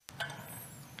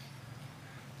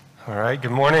All right, good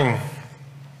morning.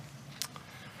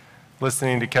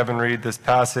 Listening to Kevin read this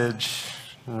passage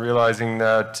and realizing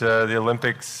that the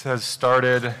Olympics has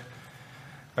started,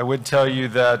 I would tell you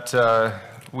that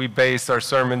we base our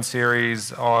sermon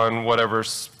series on whatever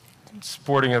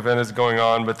sporting event is going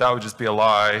on, but that would just be a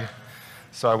lie,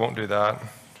 so I won't do that.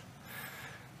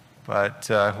 But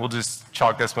we'll just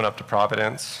chalk this one up to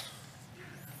Providence.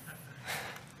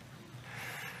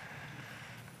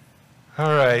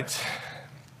 All right.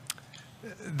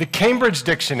 The Cambridge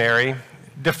Dictionary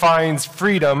defines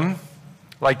freedom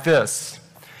like this.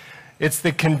 It's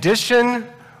the condition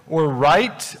or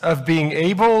right of being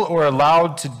able or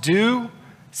allowed to do,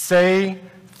 say,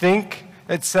 think,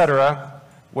 etc.,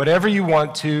 whatever you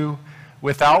want to,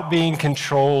 without being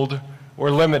controlled or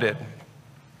limited.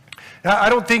 Now, I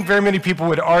don't think very many people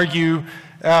would argue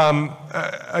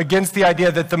against the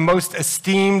idea that the most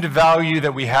esteemed value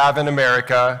that we have in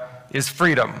America is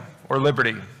freedom or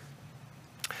liberty.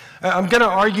 I'm going to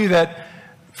argue that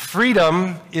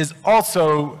freedom is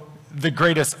also the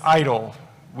greatest idol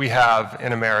we have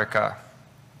in America.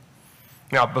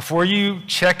 Now, before you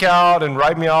check out and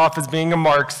write me off as being a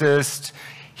Marxist,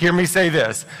 hear me say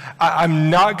this. I'm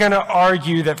not going to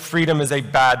argue that freedom is a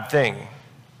bad thing.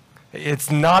 It's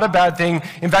not a bad thing.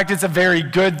 In fact, it's a very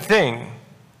good thing.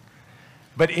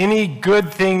 But any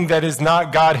good thing that is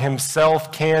not God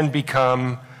Himself can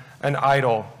become an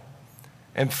idol.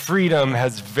 And freedom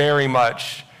has very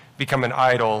much become an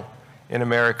idol in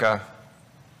America.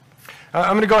 I'm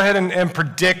going to go ahead and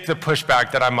predict the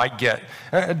pushback that I might get.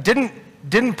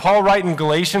 Didn't Paul write in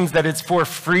Galatians that it's for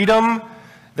freedom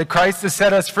that Christ has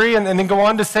set us free? And then go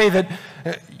on to say that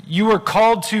you were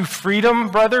called to freedom,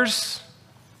 brothers?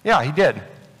 Yeah, he did.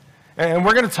 And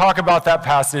we're going to talk about that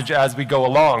passage as we go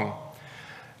along.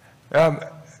 And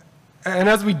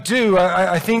as we do,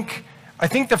 I think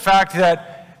the fact that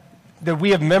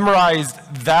we have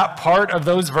memorized that part of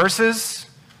those verses,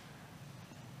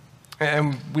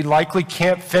 and we likely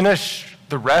can't finish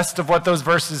the rest of what those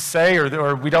verses say,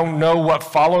 or we don't know what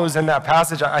follows in that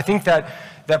passage. I think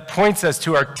that points us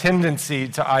to our tendency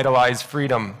to idolize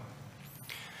freedom.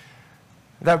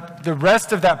 That the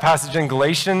rest of that passage in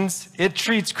Galatians, it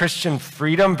treats Christian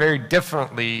freedom very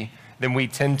differently than we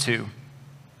tend to.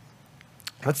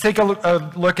 Let's take a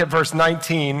look at verse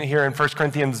 19 here in 1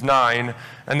 Corinthians 9,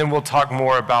 and then we'll talk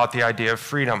more about the idea of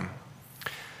freedom.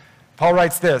 Paul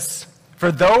writes this,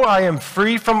 "For though I am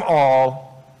free from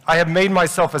all, I have made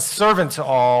myself a servant to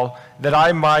all, that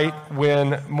I might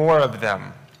win more of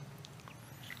them."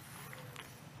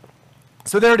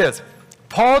 So there it is.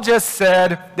 Paul just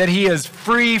said that he is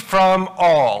free from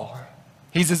all.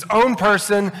 He's his own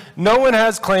person. No one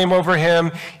has claim over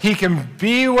him. He can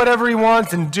be whatever he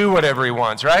wants and do whatever he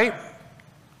wants, right?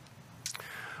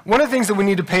 One of the things that we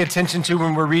need to pay attention to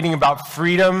when we're reading about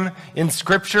freedom in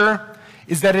Scripture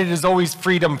is that it is always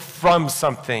freedom from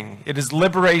something. It is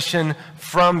liberation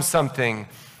from something.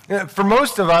 For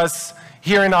most of us,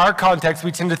 here in our context,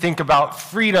 we tend to think about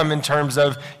freedom in terms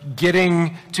of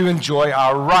getting to enjoy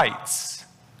our rights.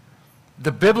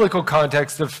 The biblical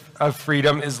context of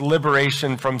freedom is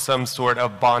liberation from some sort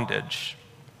of bondage.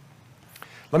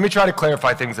 Let me try to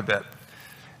clarify things a bit.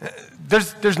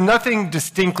 There's nothing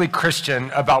distinctly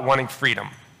Christian about wanting freedom.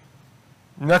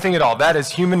 Nothing at all. That is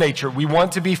human nature. We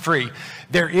want to be free.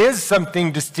 There is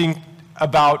something distinct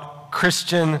about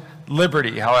Christian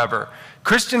liberty, however.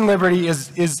 Christian liberty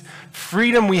is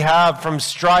freedom we have from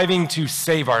striving to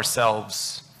save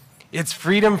ourselves. It's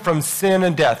freedom from sin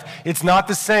and death. It's not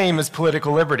the same as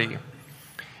political liberty.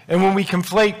 And when we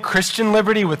conflate Christian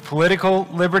liberty with political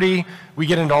liberty, we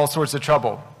get into all sorts of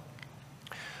trouble.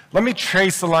 Let me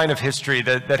trace a line of history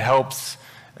that helps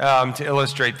to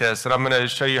illustrate this, and I'm going to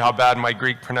show you how bad my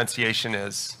Greek pronunciation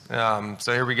is.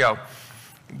 So here we go.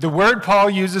 The word Paul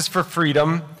uses for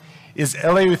freedom is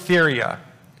Eleutheria,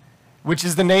 which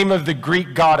is the name of the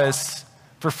Greek goddess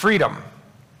for freedom.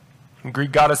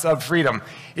 Greek goddess of freedom.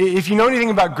 If you know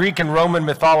anything about Greek and Roman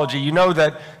mythology, you know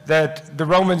that the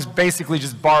Romans basically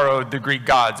just borrowed the Greek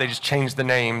gods. They just changed the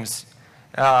names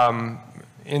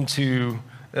into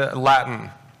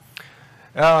Latin.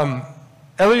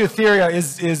 Eleutheria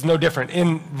is no different.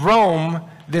 In Rome,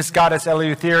 this goddess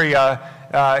Eleutheria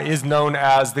is known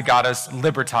as the goddess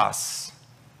Libertas.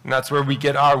 And that's where we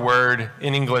get our word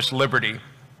in English, liberty.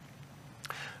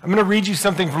 I'm going to read you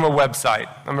something from a website.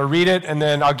 I'm going to read it, and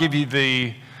then I'll give you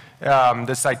the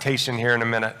citation here in a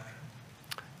minute.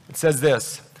 It says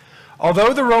this: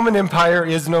 "Although the Roman Empire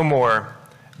is no more,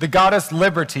 the goddess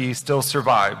Liberty still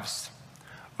survives.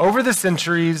 Over the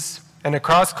centuries and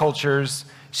across cultures,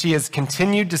 she has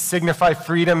continued to signify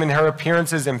freedom in her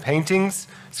appearances in paintings,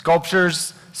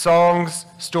 sculptures, songs,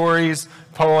 stories,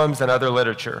 poems, and other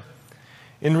literature.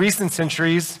 In recent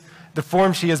centuries, the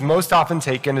form she has most often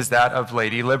taken is that of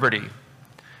Lady Liberty.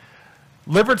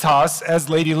 Libertas, as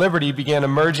Lady Liberty, began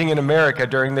emerging in America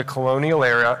during the colonial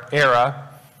era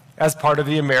as part of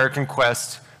the American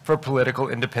quest for political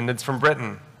independence from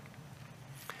Britain.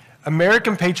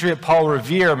 American patriot Paul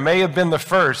Revere may have been the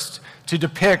first to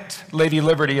depict Lady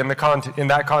Liberty in that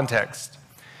context.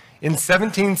 In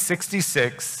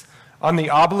 1766, on the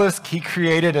obelisk he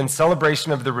created in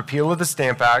celebration of the repeal of the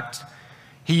Stamp Act,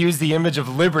 he used the image of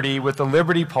liberty with the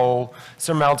liberty pole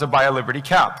surmounted by a liberty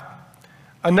cap.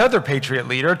 Another patriot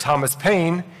leader, Thomas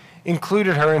Paine,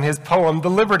 included her in his poem, The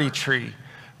Liberty Tree,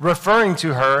 referring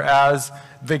to her as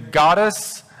the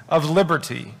goddess of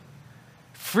liberty.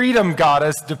 Freedom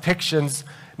goddess depictions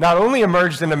not only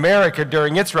emerged in America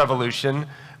during its revolution,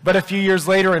 but a few years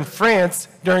later in France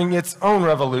during its own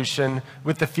revolution,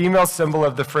 with the female symbol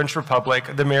of the French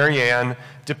Republic, the Marianne,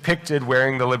 depicted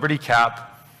wearing the liberty cap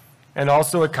and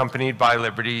also accompanied by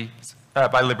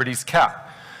Liberty's cap.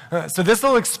 So this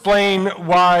will explain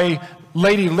why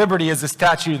Lady Liberty is a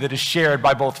statue that is shared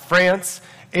by both France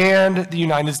and the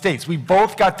United States. We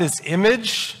both got this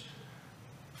image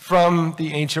from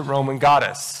the ancient Roman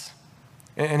goddess.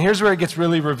 And here's where it gets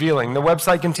really revealing. The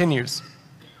website continues.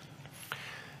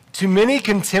 To many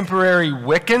contemporary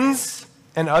Wiccans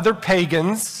and other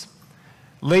pagans,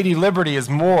 Lady Liberty is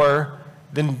more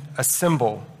than a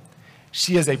symbol.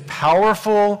 She is a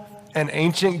powerful and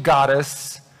ancient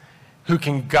goddess who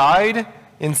can guide,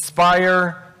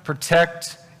 inspire,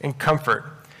 protect, and comfort.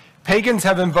 Pagans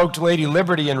have invoked Lady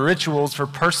Liberty in rituals for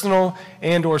personal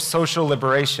and/or social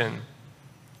liberation.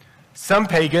 Some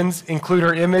pagans include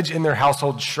her image in their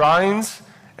household shrines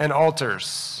and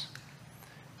altars.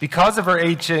 Because of her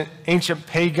ancient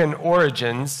pagan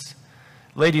origins,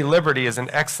 Lady Liberty is an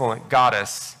excellent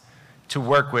goddess to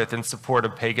work with in support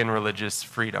of pagan religious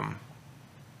freedom.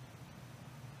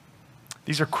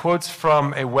 These are quotes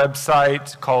from a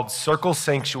website called Circle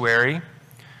Sanctuary,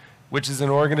 which is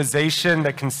an organization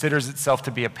that considers itself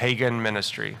to be a pagan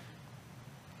ministry.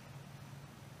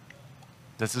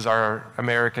 This is our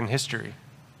American history.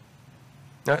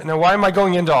 Now, why am I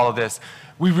going into all of this?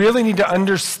 We really need to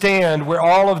understand where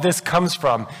all of this comes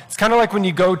from. It's kind of like when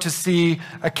you go to see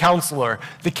a counselor.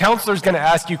 The counselor is going to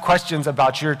ask you questions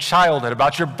about your childhood,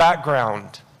 about your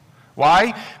background.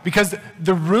 Why? Because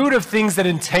the root of things that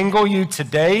entangle you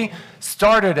today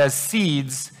started as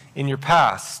seeds in your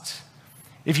past.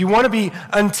 If you want to be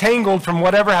untangled from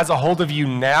whatever has a hold of you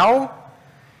now,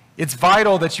 it's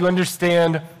vital that you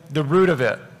understand the root of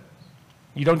it.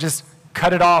 You don't just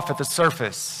cut it off at the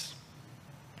surface.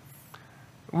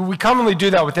 We commonly do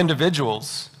that with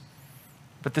individuals,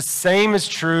 but the same is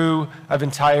true of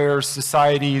entire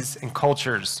societies and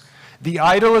cultures. The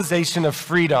idolization of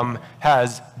freedom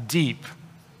has deep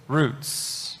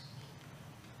roots,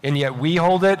 and yet we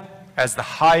hold it as the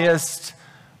highest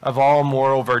of all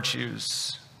moral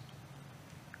virtues.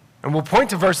 And we'll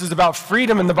point to verses about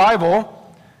freedom in the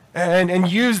Bible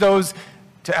and use those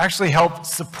to actually help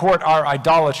support our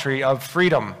idolatry of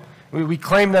freedom. We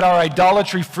claim that our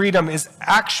idolatry freedom is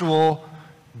actual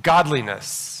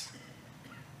godliness.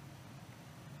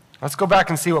 Let's go back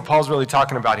and see what Paul's really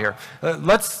talking about here.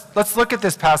 Let's look at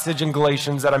this passage in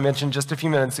Galatians that I mentioned just a few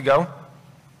minutes ago.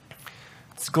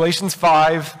 It's Galatians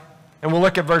 5, and we'll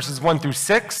look at verses 1 through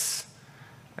 6,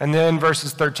 and then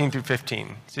verses 13 through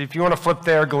 15. So if you want to flip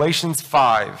there, Galatians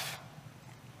 5.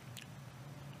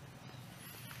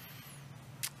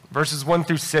 Verses 1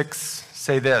 through 6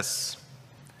 say this: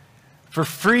 For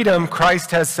freedom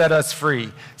Christ has set us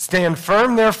free. Stand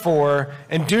firm, therefore,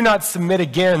 and do not submit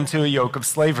again to a yoke of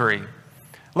slavery.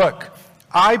 Look,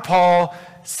 I, Paul,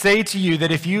 say to you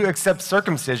that if you accept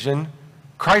circumcision,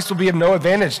 Christ will be of no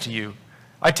advantage to you.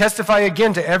 I testify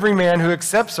again to every man who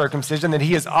accepts circumcision that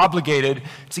he is obligated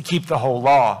to keep the whole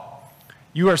law.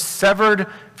 You are severed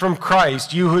from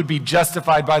Christ, you who would be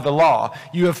justified by the law.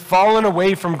 You have fallen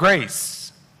away from grace.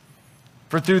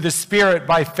 For through the Spirit,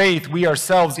 by faith, we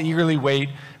ourselves eagerly wait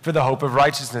for the hope of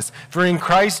righteousness. For in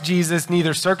Christ Jesus,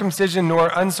 neither circumcision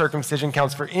nor uncircumcision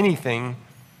counts for anything,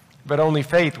 but only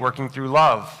faith working through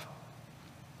love.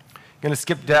 I'm going to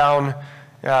skip down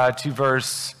to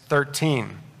verse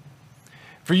 13.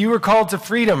 For you were called to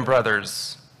freedom,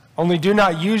 brothers. Only do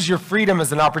not use your freedom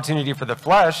as an opportunity for the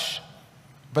flesh,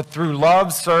 but through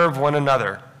love serve one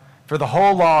another. For the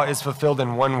whole law is fulfilled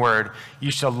in one word: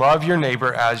 you shall love your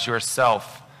neighbor as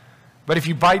yourself. But if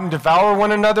you bite and devour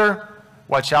one another,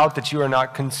 watch out that you are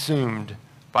not consumed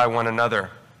by one another.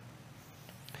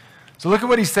 So look at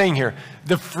what he's saying here.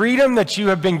 The freedom that you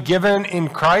have been given in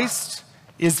Christ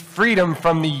is freedom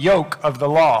from the yoke of the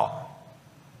law.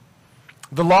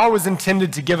 The law was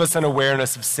intended to give us an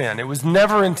awareness of sin. It was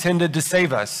never intended to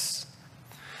save us.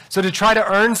 So to try to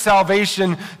earn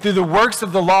salvation through the works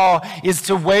of the law is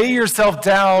to weigh yourself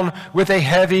down with a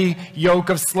heavy yoke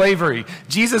of slavery.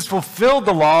 Jesus fulfilled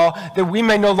the law that we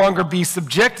may no longer be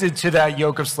subjected to that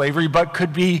yoke of slavery, but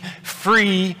could be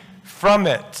free from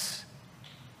it.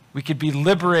 We could be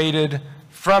liberated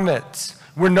from it.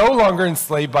 We're no longer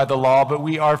enslaved by the law, but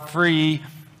we are free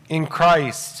in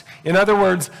Christ. In other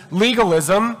words,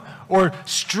 legalism, or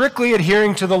strictly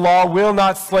adhering to the law, will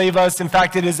not slave us. In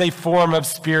fact, it is a form of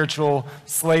spiritual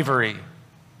slavery.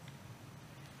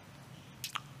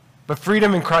 But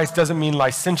freedom in Christ doesn't mean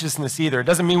licentiousness either. It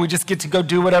doesn't mean we just get to go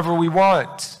do whatever we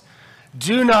want.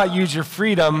 Do not use your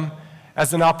freedom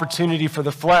as an opportunity for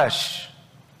the flesh.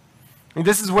 I mean,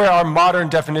 this is where our modern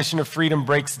definition of freedom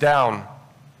breaks down.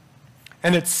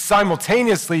 And it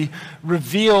simultaneously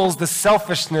reveals the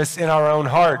selfishness in our own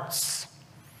hearts.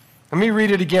 Let me read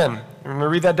it again. I'm going to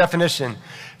read that definition.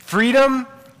 Freedom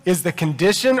is the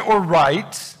condition or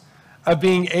right of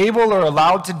being able or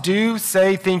allowed to do,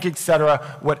 say, think,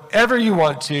 etc., whatever you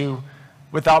want to,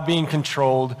 without being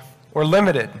controlled or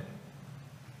limited.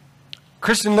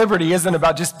 Christian liberty isn't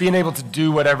about just being able to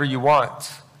do whatever you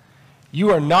want.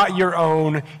 You are not your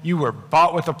own. You were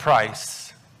bought with a price.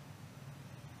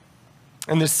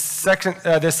 And this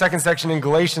second section in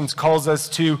Galatians calls us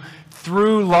to,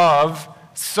 through love,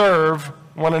 serve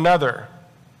one another.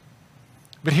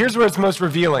 But here's where it's most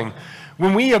revealing.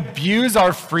 When we abuse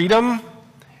our freedom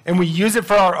and we use it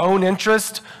for our own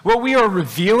interest, what we are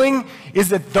revealing is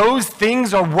that those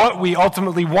things are what we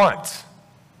ultimately want.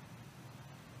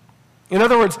 In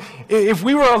other words, if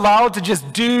we were allowed to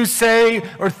just do, say,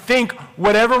 or think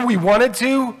whatever we wanted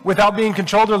to without being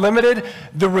controlled or limited,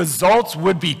 the results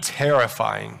would be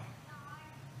terrifying.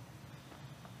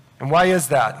 And why is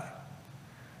that?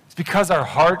 It's because our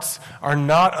hearts are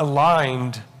not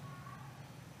aligned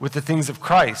with the things of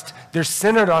Christ. They're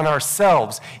centered on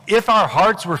ourselves. If our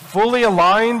hearts were fully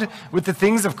aligned with the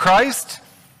things of Christ,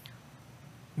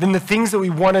 then the things that we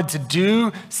wanted to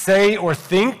do, say, or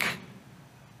think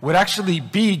would actually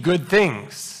be good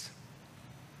things.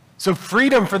 So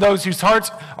freedom for those whose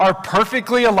hearts are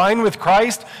perfectly aligned with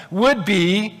Christ would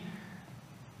be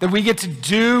that we get to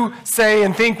do, say,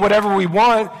 and think whatever we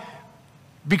want,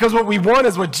 because what we want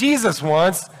is what Jesus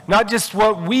wants, not just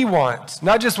what we want,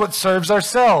 not just what serves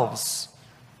ourselves.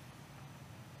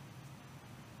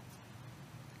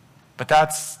 But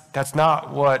that's not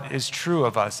what is true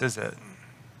of us, is it?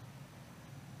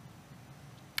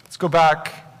 Let's go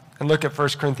back and look at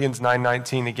 1 Corinthians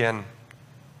 9:19 again.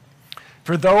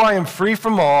 For though I am free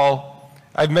from all,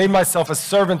 I've made myself a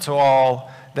servant to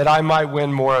all, that I might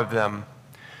win more of them.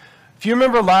 If you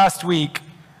remember last week,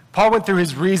 Paul went through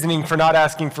his reasoning for not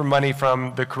asking for money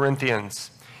from the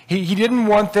Corinthians. He didn't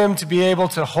want them to be able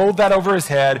to hold that over his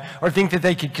head or think that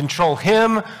they could control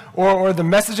him or the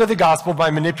message of the gospel by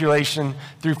manipulation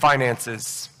through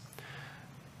finances.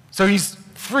 So he's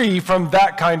free from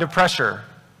that kind of pressure.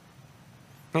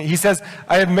 He says,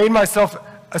 I have made myself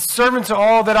a servant to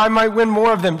all that I might win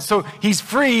more of them. So he's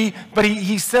free, but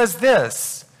he says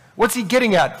this. What's he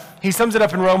getting at? He sums it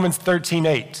up in Romans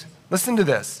 13:8. Listen to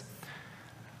this.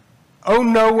 Owe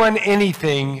no one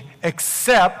anything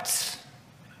except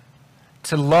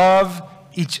to love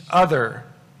each other.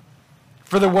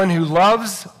 For the one who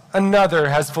loves another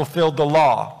has fulfilled the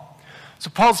law. So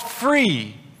Paul's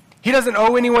free. He doesn't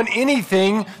owe anyone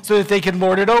anything so that they can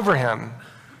lord it over him.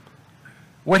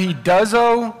 What he does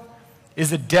owe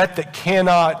is a debt that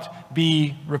cannot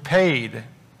be repaid.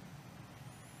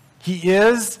 He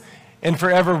is and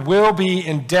forever will be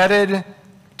indebted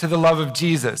to the love of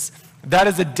Jesus. That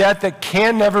is a debt that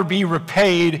can never be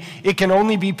repaid. It can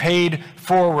only be paid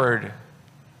forward.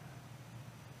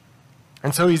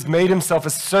 And so he's made himself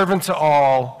a servant to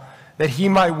all, that he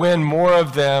might win more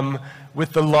of them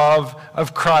with the love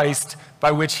of Christ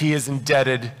by which he is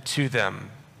indebted to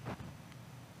them.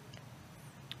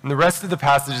 And the rest of the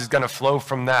passage is going to flow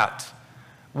from that.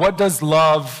 What does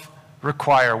love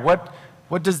require? What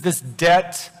does this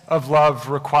debt of love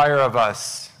require of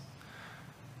us?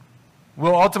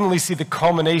 We'll ultimately see the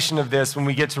culmination of this when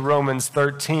we get to Romans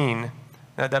 13,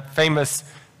 that famous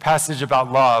passage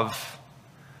about love.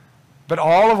 But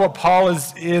all of what Paul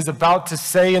is about to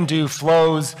say and do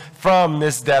flows from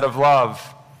this debt of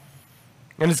love.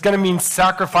 And it's going to mean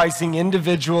sacrificing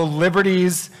individual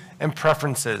liberties and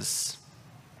preferences.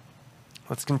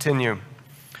 Let's continue.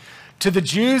 To the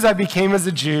Jews I became as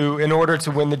a Jew in order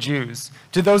to win the Jews.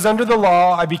 To those under the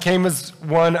law I became as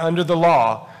one under the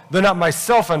law, though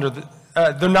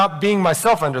not being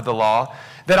myself under the law,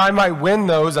 that I might win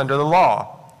those under the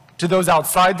law. To those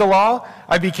outside the law,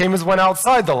 I became as one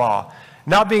outside the law,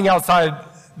 not being outside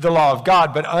the law of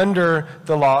God, but under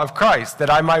the law of Christ, that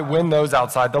I might win those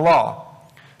outside the law.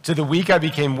 To the weak I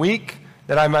became weak,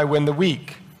 that I might win the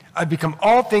weak. I become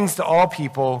all things to all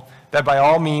people, that by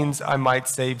all means I might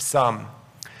save some.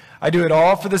 I do it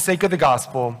all for the sake of the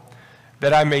gospel,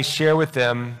 that I may share with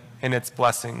them in its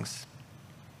blessings.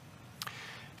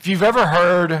 If you've ever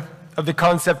heard of the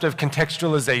concept of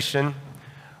contextualization,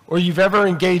 or you've ever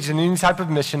engaged in any type of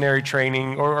missionary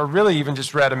training, or really even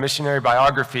just read a missionary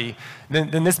biography,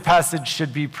 then this passage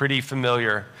should be pretty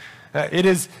familiar. It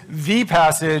is the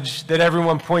passage that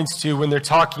everyone points to when they're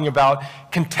talking about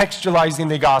contextualizing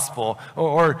the gospel,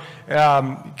 or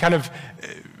kind of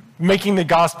making the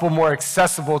gospel more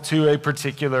accessible to a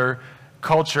particular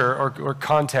culture or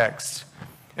context.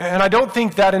 And I don't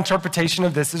think that interpretation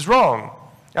of this is wrong.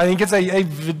 I think it's a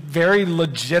very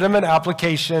legitimate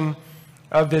application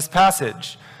of this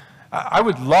passage. I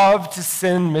would love to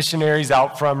send missionaries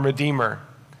out from Redeemer.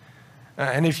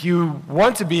 And if you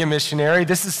want to be a missionary,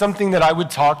 this is something that I would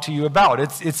talk to you about.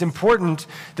 It's important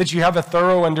that you have a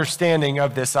thorough understanding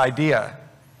of this idea.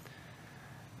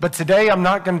 But today I'm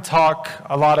not going to talk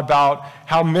a lot about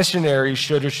how missionaries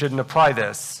should or shouldn't apply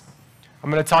this. I'm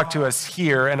going to talk to us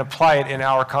here and apply it in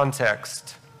our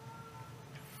context.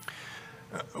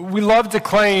 We love to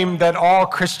claim that all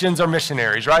Christians are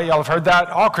missionaries, right? Y'all have heard that?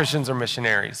 All Christians are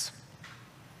missionaries.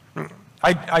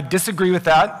 I disagree with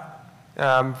that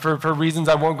for reasons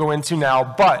I won't go into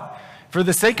now, but for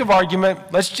the sake of argument,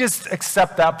 let's just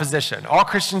accept that position. All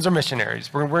Christians are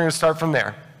missionaries. We're going to start from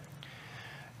there.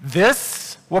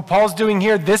 What Paul's doing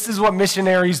here, this is what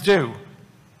missionaries do.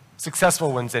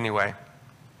 Successful ones anyway.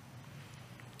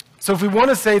 So if we want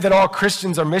to say that all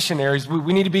Christians are missionaries,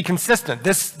 we need to be consistent.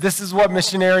 This is what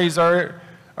missionaries are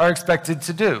expected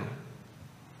to do.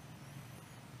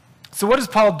 So what is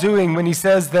Paul doing when he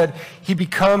says that he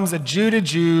becomes a Jew to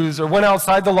Jews, or one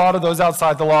outside the law to those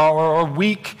outside the law, or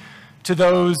weak to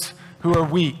those who are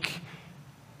weak?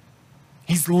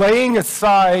 He's laying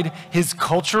aside his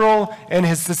cultural and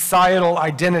his societal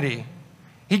identity.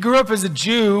 He grew up as a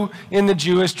Jew in the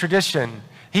Jewish tradition.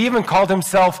 He even called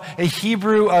himself a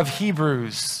Hebrew of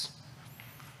Hebrews.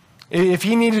 If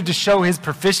he needed to show his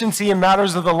proficiency in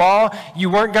matters of the law, you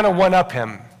weren't going to one-up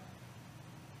him.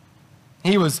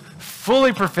 He was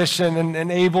fully proficient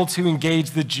and able to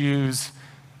engage the Jews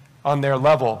on their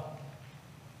level.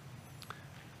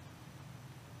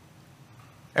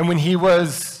 And when he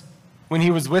was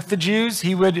with the Jews,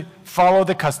 he would follow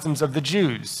the customs of the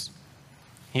Jews.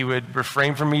 He would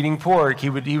refrain from eating pork. He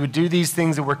would do these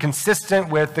things that were consistent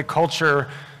with the culture,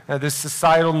 the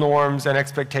societal norms and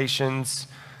expectations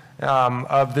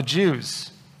of the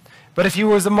Jews. But if he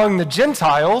was among the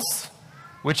Gentiles,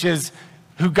 which is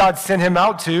who God sent him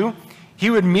out to, he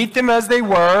would meet them as they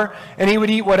were, and he would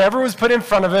eat whatever was put in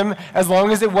front of him as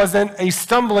long as it wasn't a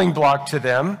stumbling block to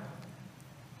them.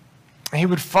 He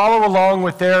would follow along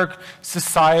with their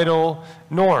societal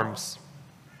norms.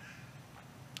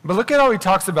 But look at how he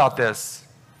talks about this.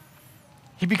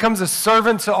 He becomes a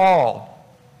servant to all.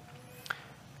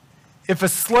 If a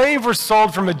slave were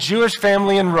sold from a Jewish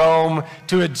family in Rome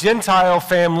to a Gentile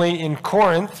family in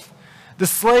Corinth, the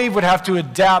slave would have to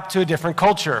adapt to a different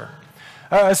culture.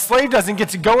 A slave doesn't get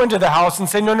to go into the house and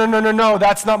say, no,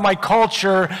 that's not my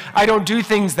culture. I don't do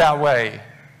things that way.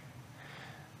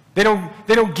 They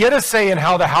don't get a say in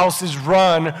how the house is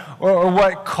run or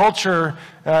what culture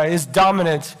is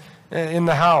dominant in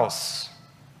the house.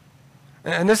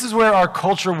 And this is where our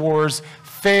culture wars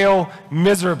fail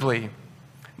miserably.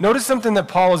 Notice something that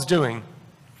Paul is doing.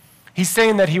 He's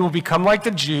saying that he will become like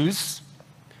the Jews,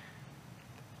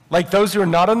 like those who are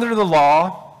not under the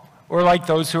law, or like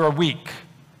those who are weak.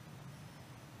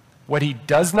 What he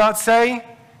does not say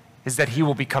is that he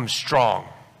will become strong.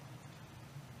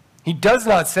 He does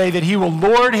not say that he will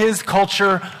lord his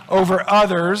culture over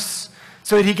others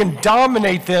so that he can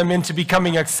dominate them into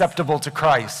becoming acceptable to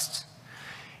Christ.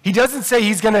 He doesn't say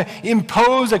he's going to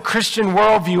impose a Christian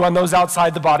worldview on those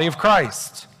outside the body of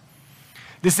Christ.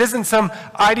 This isn't some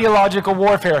ideological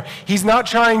warfare. He's not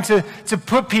trying to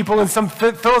put people in some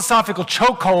philosophical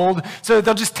chokehold so that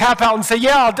they'll just tap out and say,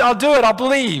 yeah, I'll do it, I'll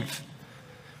believe.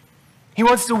 He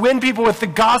wants to win people with the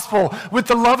gospel, with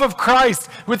the love of Christ,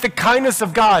 with the kindness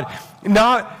of God,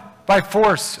 not by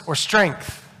force or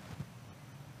strength.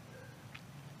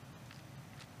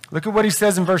 Look at what he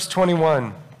says in verse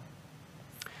 21.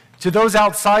 To those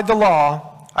outside the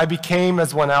law, I became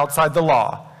as one outside the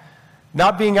law,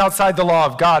 not being outside the law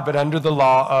of God, but under the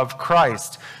law of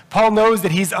Christ. Paul knows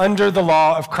that he's under the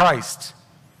law of Christ.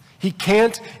 He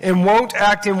can't and won't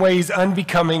act in ways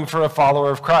unbecoming for a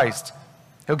follower of Christ.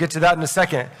 He'll get to that in a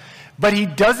second. But he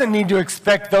doesn't need to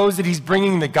expect those that he's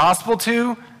bringing the gospel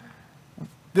to,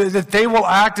 that they will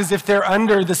act as if they're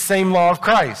under the same law of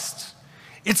Christ.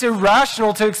 It's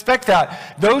irrational to expect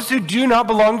that. Those who do not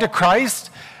belong to Christ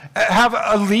have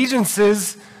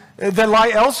allegiances that lie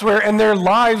elsewhere, and their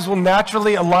lives will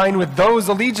naturally align with those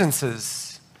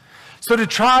allegiances. So to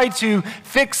try to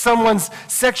fix someone's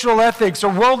sexual ethics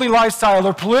or worldly lifestyle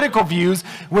or political views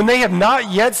when they have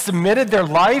not yet submitted their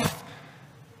life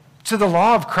to the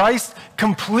law of Christ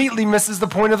completely misses the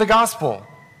point of the gospel.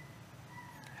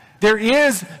 There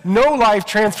is no life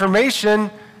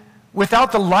transformation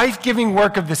without the life-giving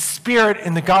work of the Spirit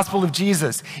in the gospel of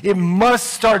Jesus. It must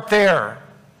start there.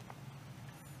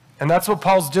 And that's what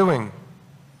Paul's doing.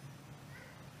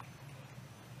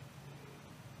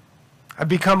 I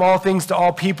become all things to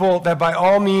all people, that by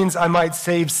all means I might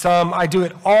save some. I do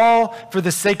it all for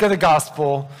the sake of the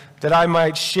gospel, that I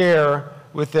might share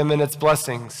with them in its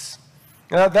blessings.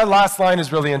 Now, that last line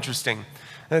is really interesting.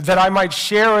 That I might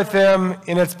share with them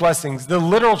in its blessings. The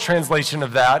literal translation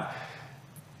of that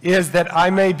is that I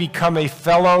may become a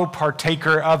fellow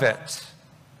partaker of it.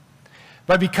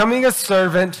 By becoming a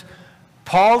servant,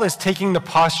 Paul is taking the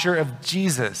posture of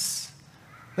Jesus.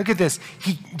 Look at this.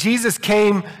 Jesus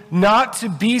came not to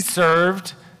be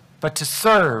served, but to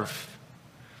serve.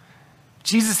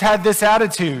 Jesus had this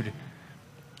attitude.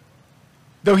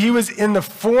 Though he was in the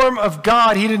form of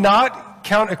God, he did not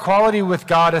count equality with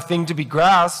God a thing to be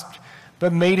grasped,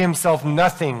 but made himself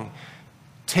nothing,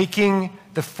 taking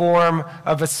the form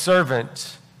of a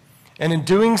servant. And in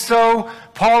doing so,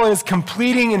 Paul is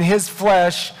completing in his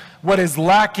flesh what is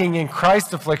lacking in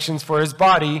Christ's afflictions for his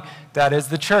body, that is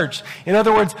the church. In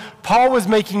other words, Paul was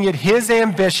making it his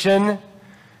ambition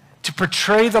to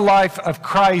portray the life of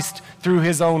Christ through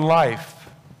his own life.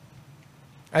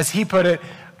 As he put it,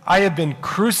 I have been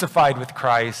crucified with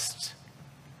Christ,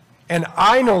 and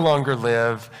I no longer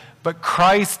live, but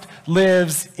Christ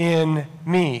lives in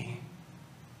me.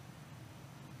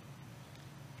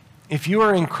 If you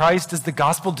are in Christ, does the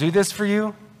gospel do this for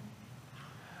you?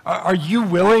 Are you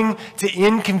willing to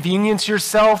inconvenience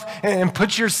yourself and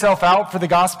put yourself out for the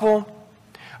gospel?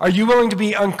 Are you willing to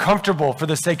be uncomfortable for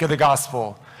the sake of the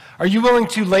gospel? Are you willing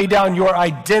to lay down your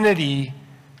identity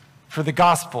for the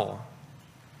gospel?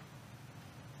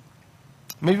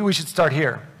 Maybe we should start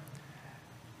here.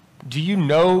 Do you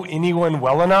know anyone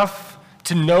well enough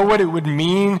to know what it would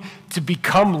mean to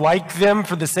become like them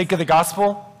for the sake of the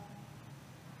gospel?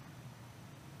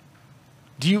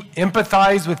 Do you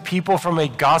empathize with people from a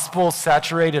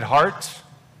gospel-saturated heart?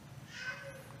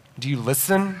 Do you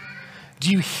listen? Do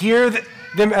you hear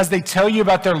them as they tell you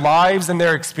about their lives and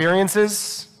their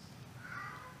experiences?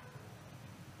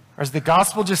 Or is the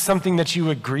gospel just something that you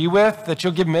agree with, that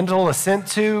you'll give mental assent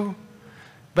to,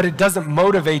 but it doesn't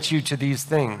motivate you to these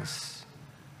things?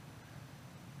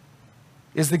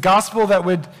 Is the gospel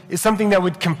is something that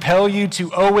would compel you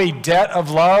to owe a debt of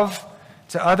love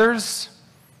to others?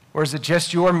 Or is it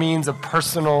just your means of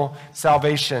personal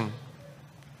salvation?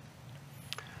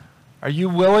 Are you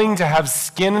willing to have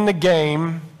skin in the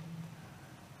game?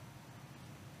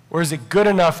 Or is it good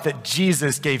enough that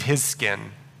Jesus gave his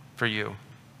skin for you?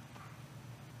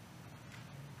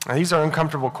 Now, these are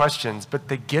uncomfortable questions, but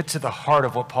they get to the heart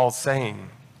of what Paul's saying.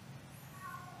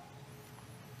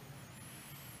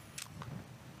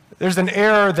 There's an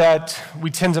error that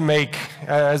we tend to make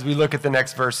as we look at the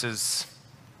next verses.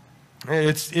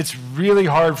 It's really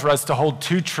hard for us to hold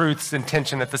two truths in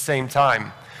tension at the same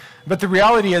time. But the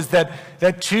reality is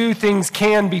that two things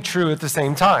can be true at the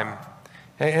same time.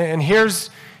 And here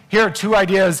are two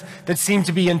ideas that seem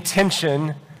to be in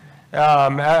tension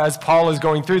as Paul is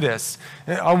going through this.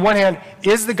 On one hand,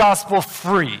 is the gospel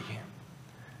free?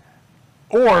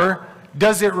 Or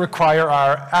does it require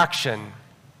our action?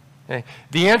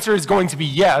 The answer is going to be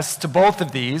yes to both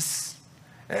of these.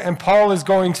 And Paul is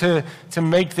going to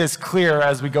make this clear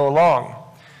as we go along.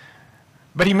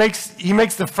 But he makes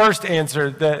the first answer,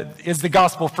 that is the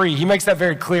gospel free. He makes that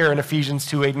very clear in Ephesians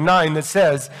 2:8-9 that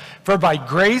says, "For by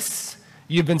grace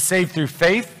you've been saved through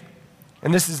faith,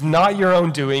 and this is not your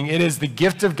own doing. It is the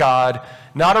gift of God,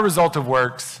 not a result of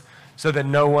works, so that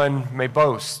no one may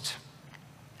boast."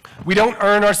 We don't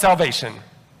earn our salvation.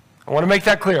 I want to make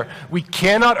that clear. We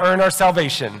cannot earn our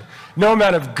salvation. No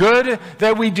amount of good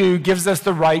that we do gives us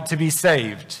the right to be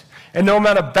saved. And no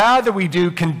amount of bad that we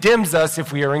do condemns us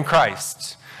if we are in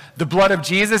Christ. The blood of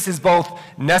Jesus is both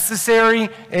necessary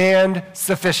and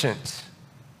sufficient.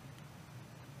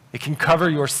 It can cover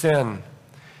your sin.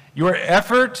 Your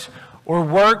effort or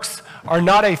works are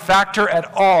not a factor at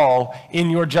all in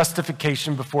your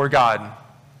justification before God.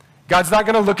 God's not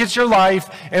going to look at your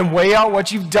life and weigh out what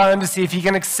you've done to see if he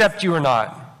can accept you or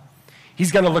not.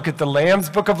 He's going to look at the Lamb's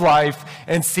Book of Life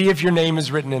and see if your name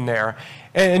is written in there.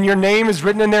 And your name is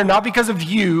written in there not because of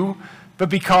you, but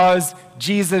because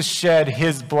Jesus shed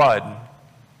his blood.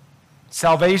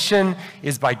 Salvation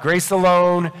is by grace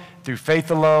alone, through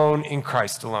faith alone, in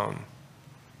Christ alone.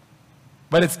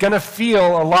 But it's going to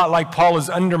feel a lot like Paul is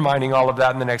undermining all of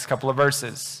that in the next couple of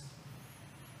verses.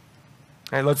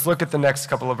 All right, let's look at the next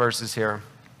couple of verses here.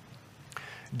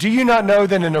 Do you not know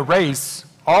that in a race,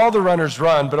 all the runners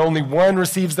run, but only one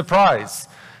receives the prize?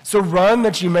 So run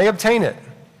that you may obtain it.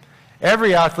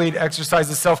 Every athlete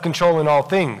exercises self-control in all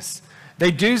things.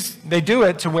 They do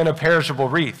it to win a perishable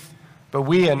wreath, but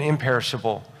we an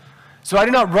imperishable. So I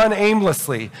do not run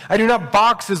aimlessly. I do not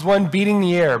box as one beating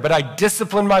the air, but I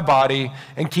discipline my body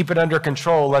and keep it under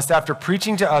control, lest after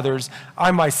preaching to others,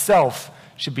 I myself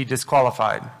should be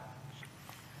disqualified.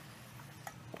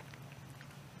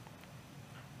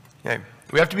 Okay,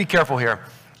 we have to be careful here.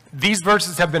 These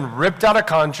verses have been ripped out of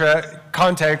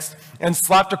context and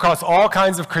slapped across all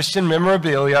kinds of Christian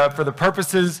memorabilia for the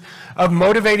purposes of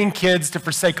motivating kids to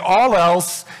forsake all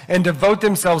else and devote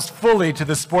themselves fully to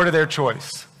the sport of their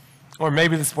choice, or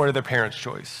maybe the sport of their parents'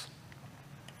 choice.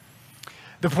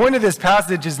 The point of this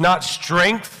passage is not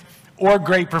strength or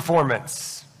great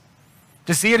performance.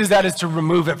 To see it as that is to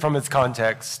remove it from its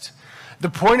context. The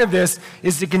point of this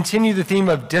is to continue the theme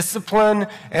of discipline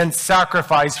and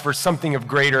sacrifice for something of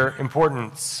greater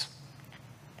importance.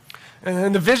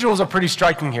 And the visuals are pretty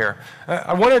striking here.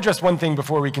 I want to address one thing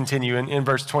before we continue in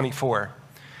verse 24.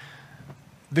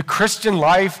 The Christian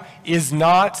life is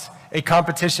not a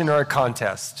competition or a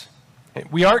contest.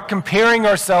 We aren't comparing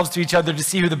ourselves to each other to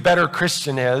see who the better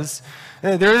Christian is.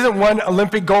 There isn't one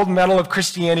Olympic gold medal of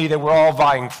Christianity that we're all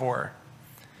vying for.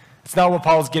 It's not what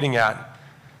Paul's getting at.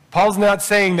 Paul's not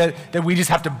saying that we just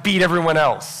have to beat everyone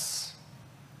else.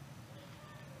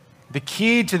 The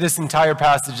key to this entire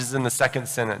passage is in the second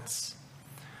sentence.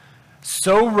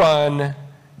 So run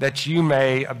that you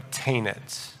may obtain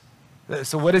it.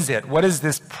 So what is it? What is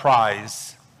this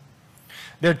prize?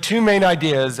 There are two main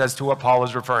ideas as to what Paul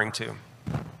is referring to.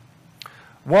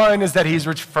 One is that he's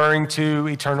referring to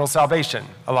eternal salvation.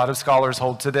 A lot of scholars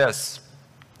hold to this.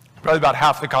 Probably about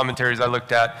half the commentaries I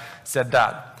looked at said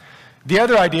that. The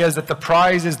other idea is that the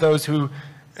prize is those who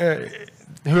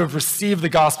have received the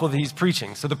gospel that he's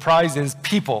preaching. So the prize is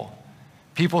people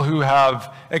who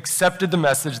have accepted the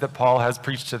message that Paul has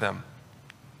preached to them.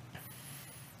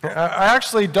 I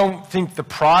actually don't think the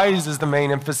prize is the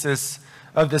main emphasis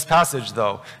of this passage,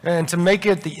 though. And to make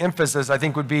it the emphasis, I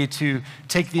think, would be to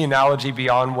take the analogy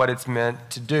beyond what it's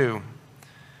meant to do.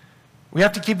 We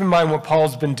have to keep in mind what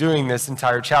Paul's been doing this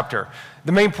entire chapter.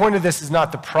 The main point of this is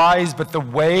not the prize, but the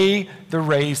way the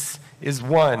race is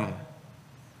won.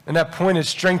 And that point is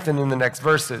strengthened in the next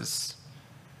verses.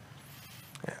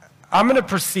 I'm going to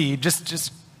proceed,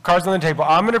 just cards on the table,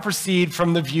 I'm going to proceed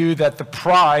from the view that the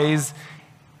prize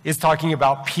is talking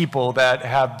about people that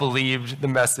have believed the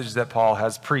message that Paul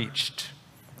has preached.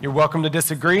 You're welcome to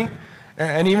disagree.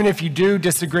 And even if you do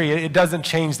disagree, it doesn't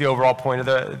change the overall point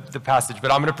of the passage.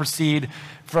 But I'm going to proceed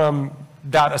from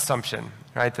that assumption,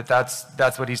 right?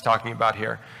 That's what he's talking about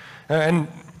here. And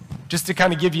just to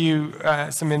kind of give you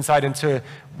some insight into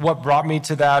what brought me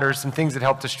to that, or some things that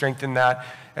helped to strengthen that.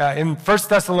 In 1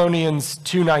 Thessalonians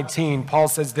 2:19, Paul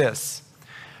says this: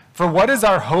 "For what is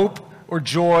our hope or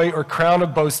joy or crown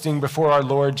of boasting before our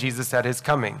Lord Jesus at his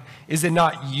coming? Is it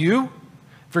not you?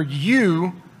 For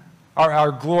you are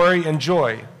our glory and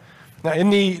joy." Now, in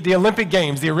the Olympic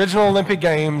Games, the original Olympic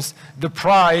Games, the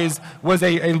prize was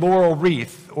a laurel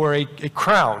wreath or a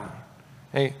crown.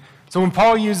 Okay? So when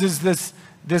Paul uses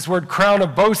this word crown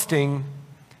of boasting,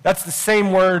 that's the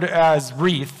same word as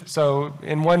wreath. So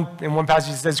in one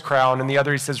passage he says crown, and the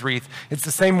other he says wreath. It's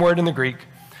the same word in the Greek.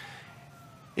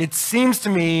 It seems to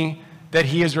me that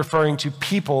he is referring to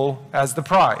people as the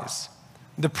prize.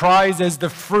 The prize is the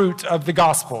fruit of the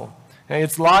gospel.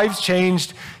 It's lives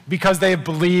changed because they have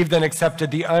believed and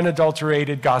accepted the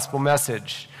unadulterated gospel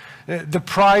message. The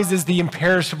prize is the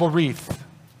imperishable wreath.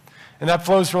 And that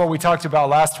flows from what we talked about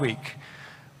last week.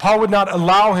 Paul would not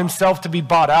allow himself to be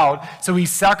bought out, so he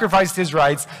sacrificed his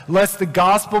rights, lest the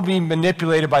gospel be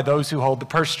manipulated by those who hold the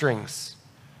purse strings.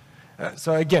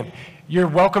 So again, you're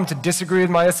welcome to disagree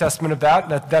with my assessment of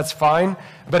that. That's fine,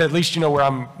 but at least you know where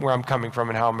I'm coming from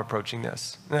and how I'm approaching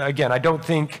this. Again, I don't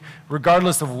think,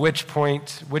 regardless of which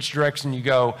direction you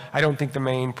go, I don't think the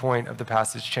main point of the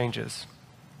passage changes.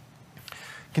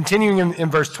 Continuing in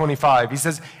verse 25, he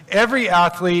says, every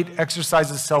athlete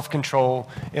exercises self-control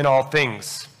in all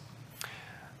things.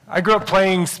 I grew up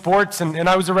playing sports, and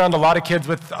I was around a lot of kids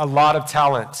with a lot of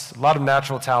talent, a lot of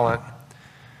natural talent.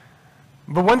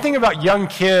 But one thing about young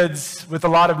kids with a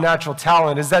lot of natural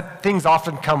talent is that things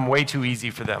often come way too easy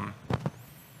for them.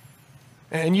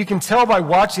 And you can tell by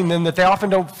watching them that they often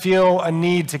don't feel a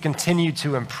need to continue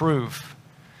to improve.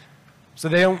 So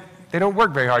they don't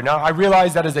work very hard. Now, I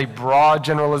realize that is a broad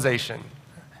generalization.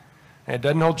 And it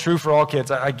doesn't hold true for all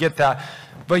kids. I get that.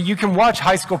 But you can watch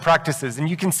high school practices, and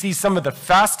you can see some of the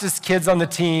fastest kids on the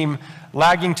team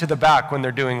lagging to the back when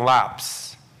they're doing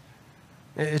laps.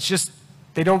 It's just,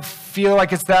 they don't feel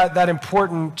like it's that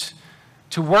important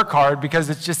to work hard because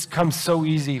it just comes so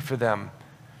easy for them.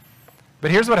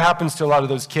 But here's what happens to a lot of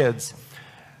those kids.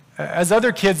 As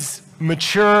other kids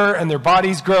mature and their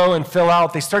bodies grow and fill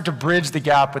out, they start to bridge the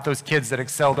gap with those kids that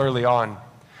excelled early on.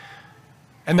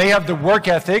 And they have the work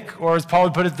ethic, or as Paul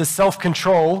would put it, the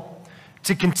self-control,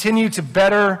 to continue to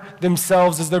better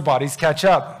themselves as their bodies catch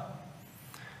up.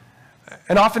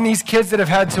 And often these kids that have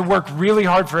had to work really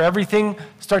hard for everything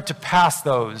start to pass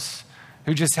those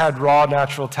who just had raw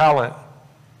natural talent.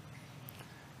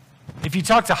 If you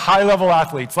talk to high-level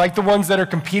athletes, like the ones that are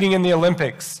competing in the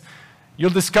Olympics, you'll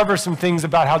discover some things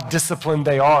about how disciplined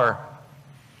they are.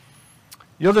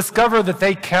 You'll discover that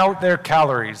they count their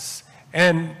calories.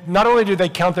 And not only do they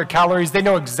count their calories, they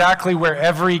know exactly where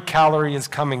every calorie is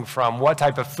coming from, what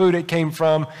type of food it came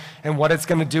from, and what it's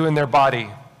going to do in their body.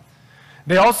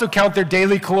 They also count their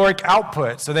daily caloric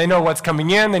output, so they know what's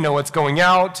coming in, they know what's going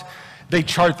out. They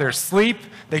chart their sleep,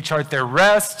 they chart their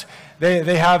rest.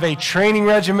 They have a training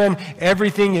regimen.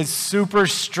 Everything is super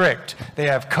strict. They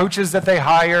have coaches that they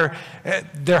hire.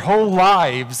 Their whole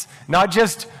lives, not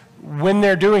just when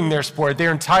they're doing their sport,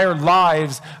 their entire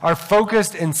lives are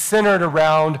focused and centered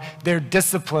around their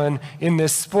discipline in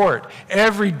this sport.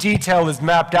 Every detail is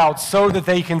mapped out so that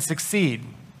they can succeed.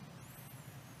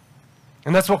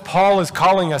 And that's what Paul is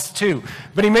calling us to.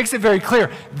 But he makes it very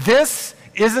clear, this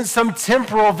isn't some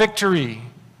temporal victory.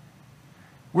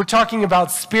 We're talking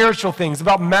about spiritual things,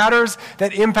 about matters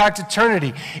that impact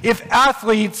eternity. If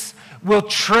athletes will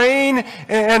train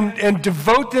and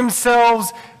devote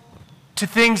themselves to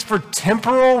things for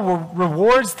temporal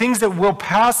rewards, things that will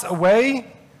pass away,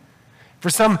 for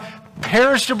some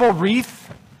perishable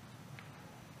wreath,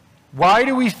 why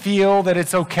do we feel that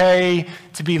it's okay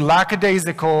to be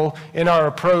lackadaisical in our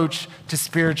approach to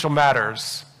spiritual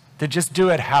matters, to just do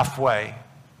it halfway,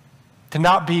 to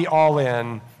not be all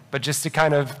in, but just to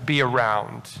kind of be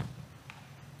around?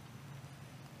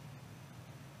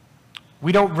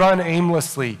 We don't run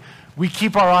aimlessly. We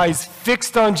keep our eyes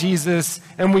fixed on Jesus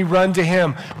and we run to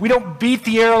him. We don't beat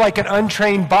the air like an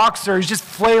untrained boxer who's just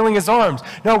flailing his arms.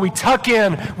 No, we tuck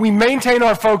in, we maintain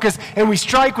our focus, and we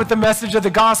strike with the message of the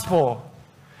gospel.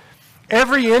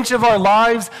 Every inch of our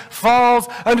lives falls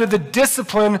under the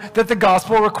discipline that the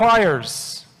gospel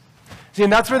requires. See,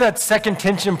 and that's where that second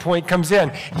tension point comes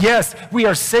in. Yes, we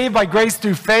are saved by grace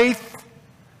through faith,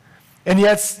 and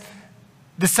yes,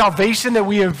 the salvation that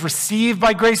we have received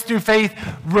by grace through faith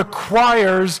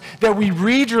requires that we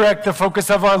redirect the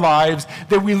focus of our lives,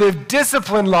 that we live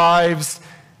disciplined lives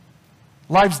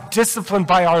disciplined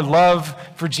by our love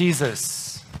for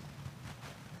Jesus.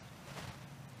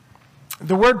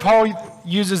 The word Paul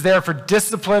uses there for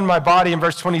discipline my body in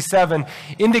verse 27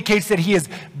 indicates that he is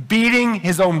beating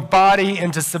his own body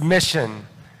into submission.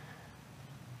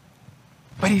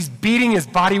 But he's beating his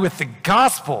body with the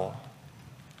gospel.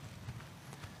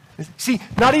 See,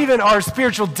 not even our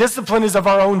spiritual discipline is of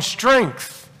our own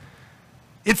strength.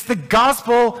 It's the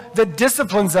gospel that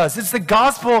disciplines us. It's the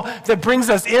gospel that brings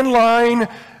us in line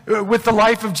with the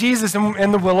life of Jesus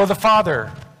and the will of the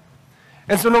Father.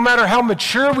 And so no matter how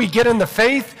mature we get in the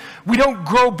faith, we don't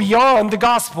grow beyond the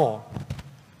gospel.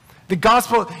 The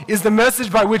gospel is the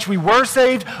message by which we were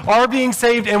saved, are being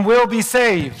saved, and will be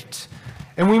saved.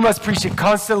 And we must preach it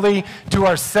constantly to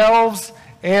ourselves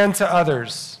and to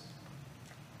others.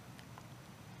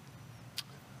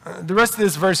 The rest of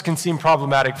this verse can seem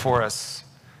problematic for us.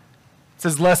 It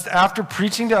says, lest after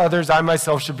preaching to others, I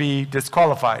myself should be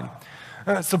disqualified.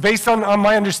 So based on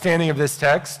my understanding of this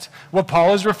text, what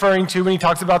Paul is referring to when he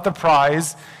talks about the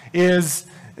prize is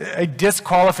a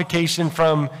disqualification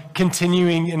from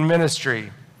continuing in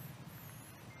ministry.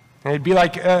 And it'd be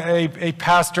like a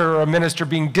pastor or a minister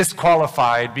being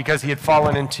disqualified because he had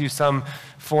fallen into some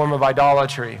form of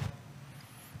idolatry.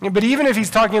 But even if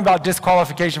he's talking about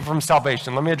disqualification from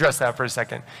salvation, let me address that for a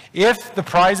second. If the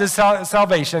prize is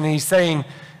salvation, and he's saying,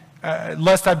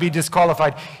 lest I be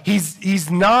disqualified, he's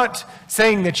not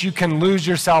saying that you can lose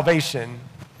your salvation.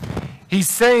 He's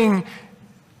saying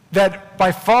that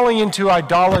by falling into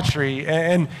idolatry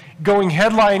and going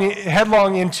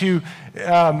headlong into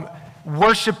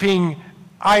worshiping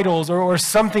idols or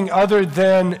something other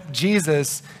than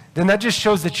Jesus, then that just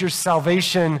shows that your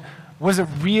salvation wasn't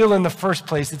real in the first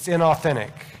place. It's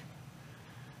inauthentic.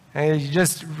 And you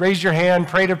just raised your hand,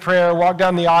 prayed a prayer, walked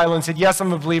down the aisle and said, yes,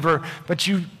 I'm a believer, but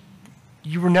you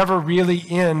were never really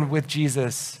in with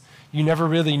Jesus. You never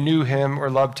really knew him or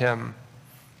loved him.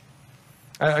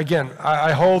 Again,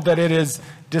 I hold that it is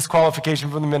disqualification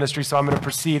from the ministry, so I'm going to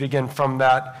proceed again from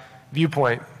that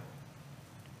viewpoint.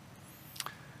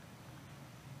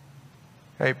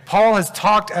 Okay, Paul has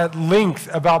talked at length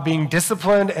about being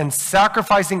disciplined and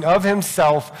sacrificing of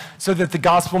himself so that the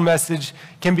gospel message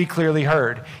can be clearly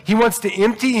heard. He wants to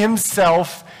empty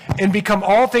himself and become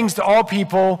all things to all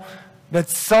people, that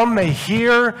some may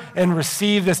hear and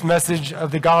receive this message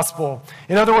of the gospel.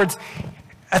 In other words,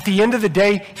 at the end of the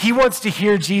day, he wants to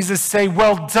hear Jesus say,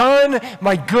 well done,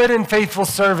 my good and faithful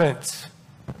servant.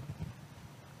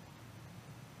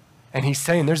 And he's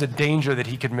saying there's a danger that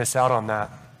he could miss out on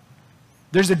that.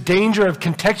 There's a danger of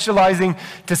contextualizing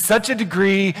to such a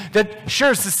degree that,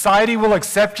 sure, society will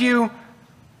accept you,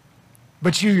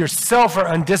 but you yourself are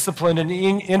undisciplined and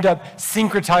end up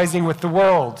syncretizing with the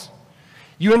world.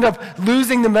 You end up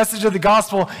losing the message of the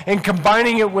gospel and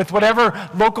combining it with whatever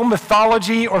local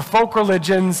mythology or folk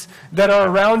religions that are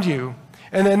around you.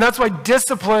 And that's why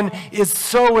discipline is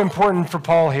so important for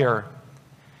Paul here.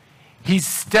 He's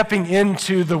stepping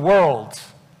into the world.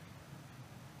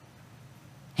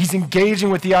 He's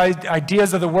engaging with the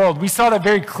ideas of the world. We saw that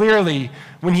very clearly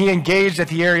when he engaged at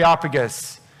the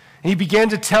Areopagus. And he began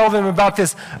to tell them about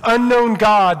this unknown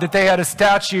God that they had a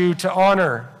statue to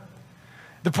honor.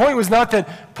 The point was not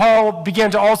that Paul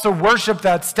began to also worship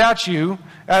that statue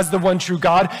as the one true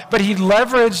God, but he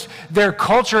leveraged their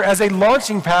culture as a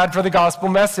launching pad for the gospel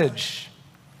message.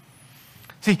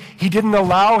 See, he didn't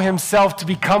allow himself to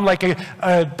become like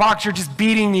a boxer just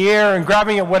beating the air and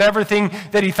grabbing at whatever thing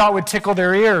that he thought would tickle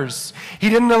their ears. He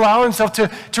didn't allow himself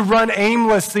to run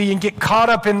aimlessly and get caught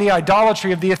up in the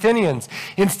idolatry of the Athenians.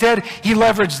 Instead, he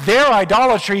leveraged their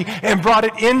idolatry and brought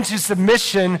it into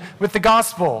submission with the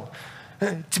gospel.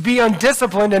 To be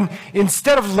undisciplined, and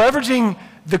instead of leveraging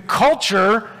the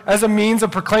culture as a means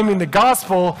of proclaiming the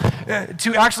gospel,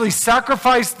 to actually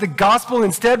sacrifice the gospel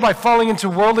instead by falling into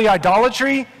worldly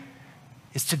idolatry,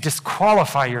 is to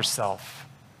disqualify yourself.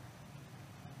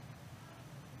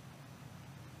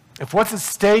 If what's at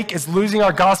stake is losing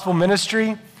our gospel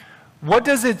ministry, what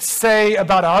does it say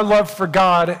about our love for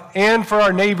God and for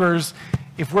our neighbors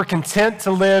if we're content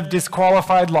to live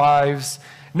disqualified lives,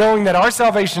 knowing that our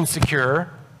salvation is secure,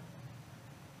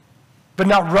 but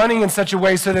not running in such a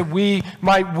way so that we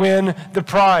might win the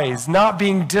prize, not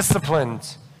being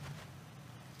disciplined?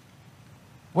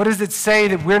 What does it say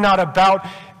that we're not about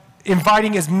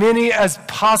inviting as many as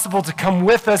possible to come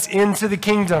with us into the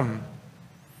kingdom?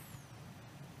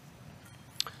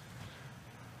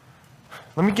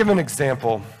 Let me give an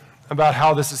example about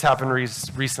how this has happened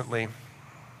recently.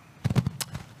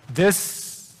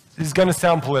 This is going to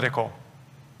sound political.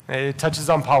 It touches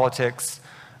on politics,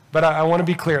 but I want to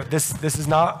be clear. This is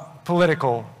not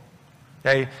political.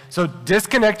 Okay? So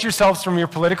disconnect yourselves from your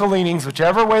political leanings,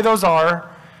 whichever way those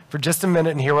are, for just a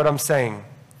minute and hear what I'm saying.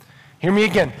 Hear me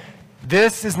again.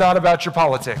 This is not about your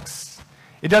politics.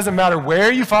 It doesn't matter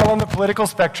where you fall on the political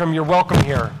spectrum, you're welcome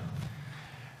here.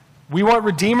 We want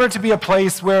Redeemer to be a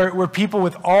place where people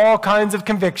with all kinds of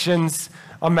convictions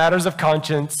on matters of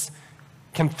conscience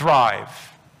can thrive.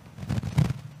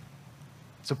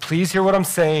 So please hear what I'm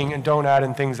saying and don't add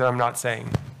in things that I'm not saying.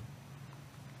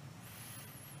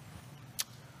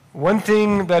 One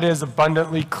thing that is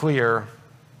abundantly clear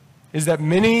is that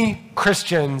many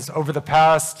Christians over the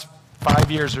past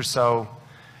 5 years or so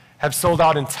have sold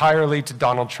out entirely to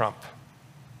Donald Trump.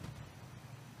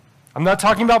 I'm not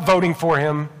talking about voting for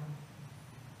him.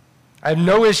 I have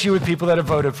no issue with people that have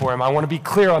voted for him. I want to be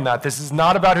clear on that. This is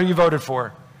not about who you voted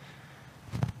for.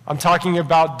 I'm talking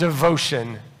about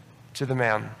devotion to the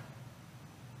man,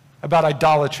 about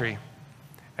idolatry,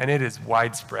 and it is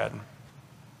widespread.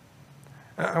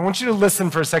 I want you to listen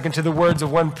for a second to the words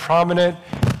of one prominent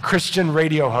Christian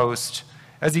radio host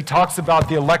as he talks about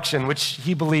the election, which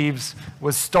he believes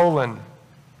was stolen.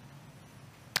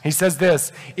 He says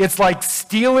this: "It's like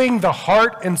stealing the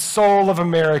heart and soul of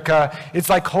America. It's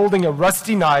like holding a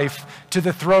rusty knife to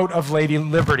the throat of Lady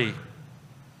Liberty."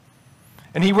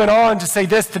 And he went on to say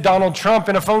this to Donald Trump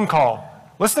in a phone call.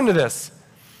 Listen to this.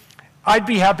 "I'd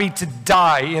be happy to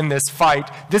die in this fight.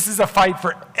 This is a fight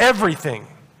for everything.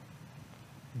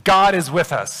 God is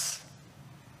with us."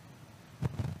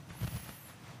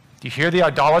 Do you hear the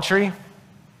idolatry?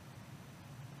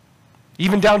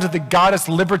 Even down to the goddess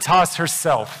Libertas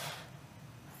herself.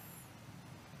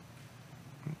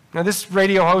 Now, this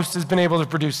radio host has been able to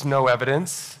produce no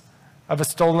evidence of a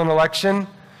stolen election,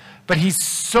 but he's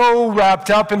so wrapped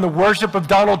up in the worship of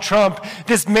Donald Trump,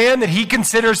 this man that he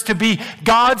considers to be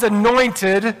God's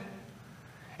anointed,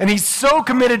 and he's so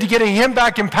committed to getting him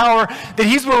back in power that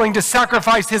he's willing to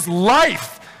sacrifice his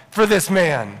life for this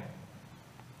man.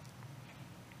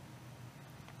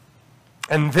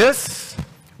 And this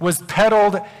was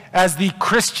peddled as the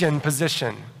Christian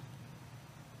position.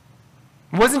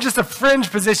 It wasn't just a fringe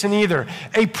position either.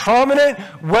 A prominent,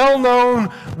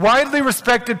 well-known, widely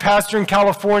respected pastor in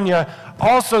California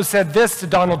also said this to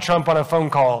Donald Trump on a phone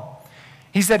call.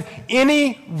 He said,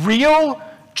 any real,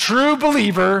 true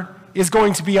believer is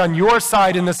going to be on your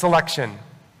side in this election.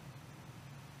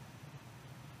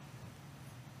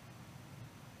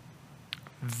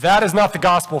 That is not the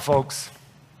gospel, folks.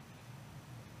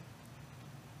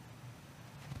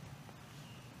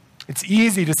 It's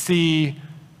easy to see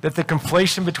that the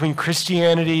conflation between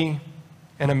Christianity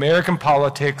and American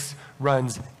politics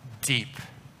runs deep.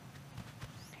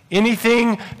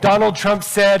 Anything Donald Trump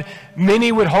said,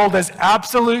 many would hold as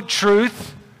absolute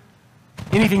truth.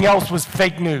 Anything else was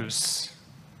fake news.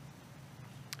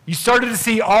 You started to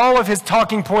see all of his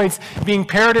talking points being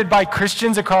parroted by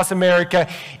Christians across America,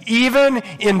 even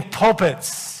in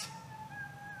pulpits.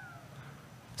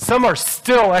 Some are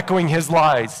still echoing his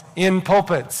lies in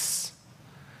pulpits.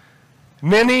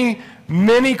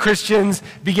 Many Christians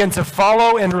begin to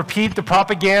follow and repeat the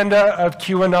propaganda of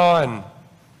QAnon.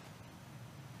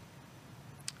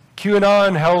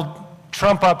 QAnon held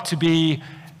Trump up to be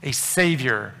a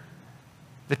savior,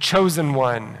 the chosen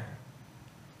one.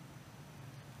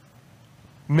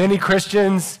 Many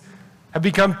Christians have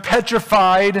become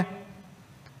petrified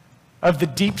of the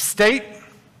deep state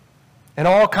and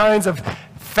all kinds of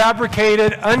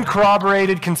fabricated,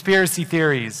 uncorroborated conspiracy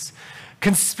theories.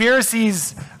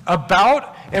 Conspiracies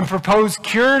about and proposed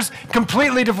cures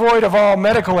completely devoid of all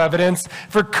medical evidence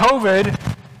for COVID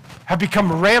have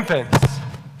become rampant.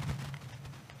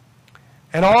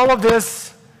 And all of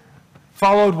this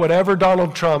followed whatever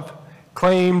Donald Trump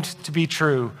claimed to be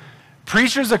true.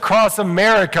 Preachers across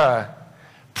America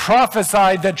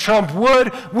prophesied that Trump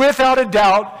would, without a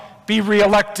doubt, be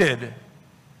reelected.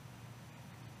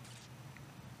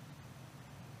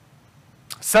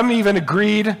 Some even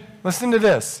agreed, listen to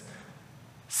this,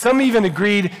 some even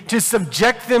agreed to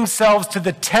subject themselves to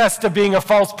the test of being a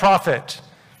false prophet.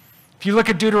 If you look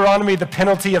at Deuteronomy, the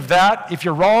penalty of that, if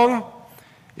you're wrong,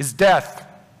 is death.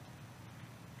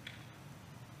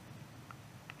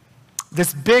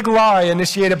 This big lie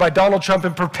initiated by Donald Trump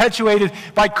and perpetuated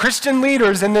by Christian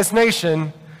leaders in this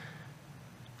nation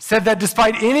said that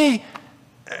despite a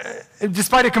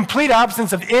complete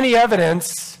absence of any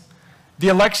evidence, the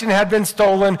election had been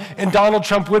stolen and Donald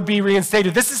Trump would be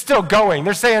reinstated. This is still going.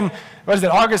 They're saying, what is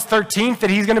it, August 13th that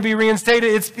he's going to be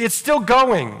reinstated? It's still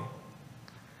going.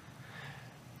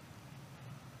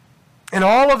 And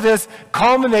all of this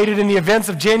culminated in the events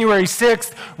of January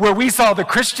 6th, where we saw the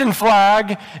Christian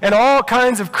flag and all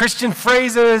kinds of Christian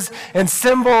phrases and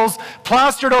symbols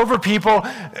plastered over people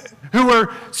who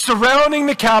were surrounding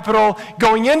the Capitol,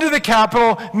 going into the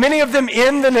Capitol, many of them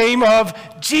in the name of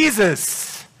Jesus.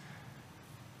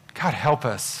 God help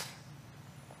us.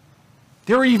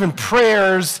 There were even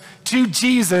prayers to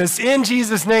Jesus, in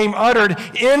Jesus' name, uttered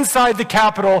inside the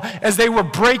Capitol as they were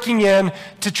breaking in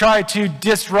to try to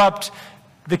disrupt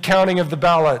the counting of the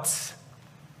ballots.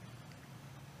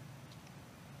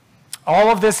 All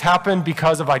of this happened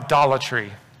because of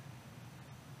idolatry.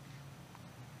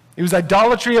 It was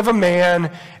idolatry of a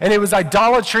man, and it was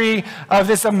idolatry of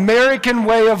this American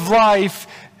way of life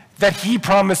that he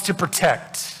promised to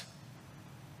protect.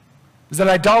 It was an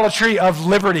idolatry of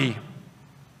liberty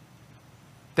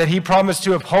that he promised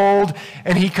to uphold,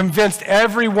 and he convinced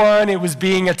everyone it was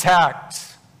being attacked.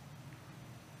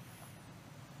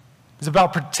 It was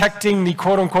about protecting the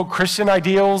quote-unquote Christian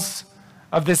ideals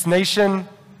of this nation,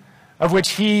 of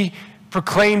which he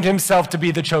proclaimed himself to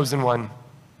be the chosen one.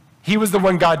 He was the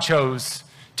one God chose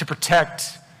to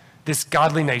protect this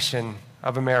godly nation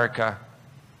of America.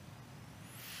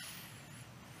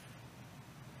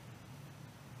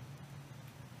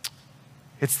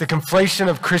 It's the conflation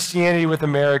of Christianity with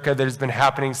America that has been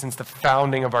happening since the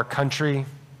founding of our country.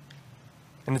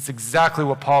 And it's exactly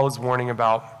what Paul is warning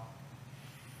about.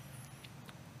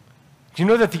 Do you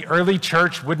know that the early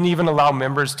church wouldn't even allow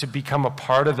members to become a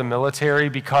part of the military,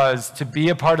 because to be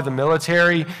a part of the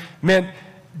military meant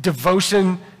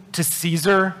devotion to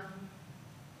Caesar?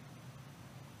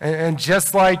 And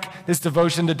just like this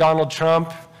devotion to Donald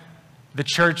Trump the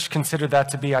church considered that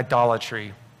to be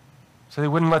idolatry. So they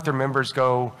wouldn't let their members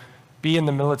go be in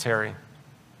the military.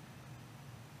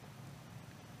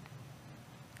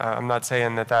 I'm not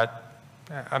saying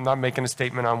I'm not making a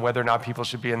statement on whether or not people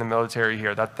should be in the military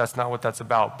here. That's not what that's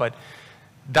about. But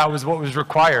that was what was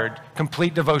required,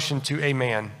 complete devotion to a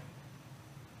man.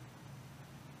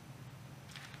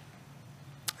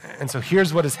 And so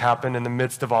here's what has happened in the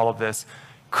midst of all of this.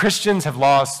 Christians have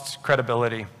lost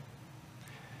credibility.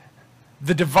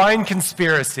 The divine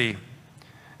conspiracy,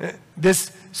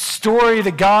 this story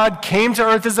that God came to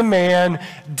earth as a man,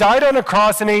 died on a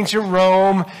cross in ancient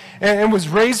Rome, and was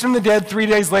raised from the dead 3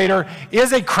 days later,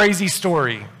 is a crazy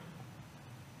story.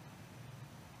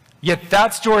 Yet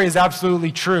that story is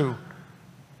absolutely true.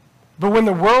 But when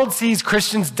the world sees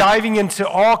Christians diving into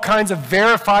all kinds of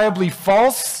verifiably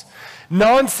false,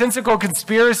 nonsensical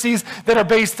conspiracies that are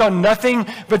based on nothing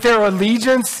but their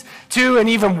allegiance to and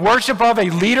even worship of a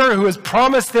leader who has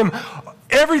promised them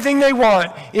everything they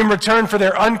want in return for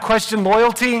their unquestioned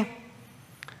loyalty,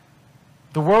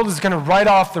 the world is going to write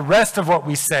off the rest of what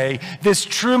we say, this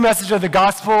true message of the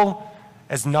gospel,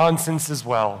 as nonsense as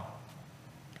well.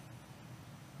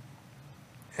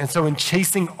 And so in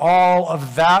chasing all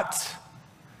of that,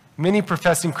 many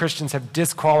professing Christians have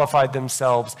disqualified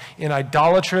themselves in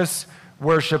idolatrous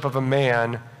worship of a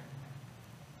man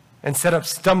and set up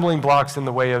stumbling blocks in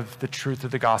the way of the truth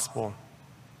of the gospel.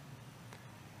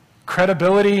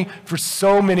 Credibility for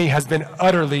so many has been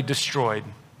utterly destroyed.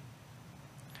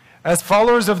 As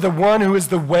followers of the one who is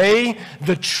the way,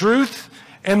 the truth,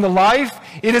 and the life,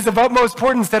 it is of utmost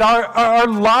importance that our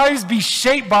lives be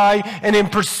shaped by and in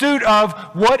pursuit of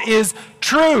what is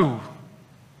true.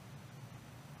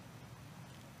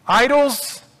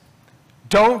 Idols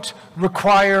don't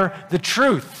require the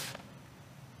truth.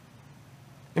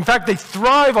 In fact, they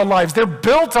thrive on lies. They're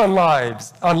built on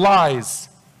lies.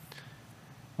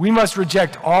 We must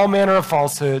reject all manner of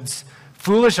falsehoods,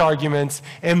 foolish arguments,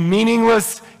 and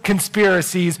meaningless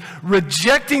conspiracies,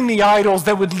 rejecting the idols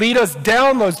that would lead us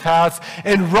down those paths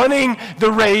and running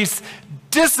the race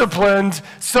disciplined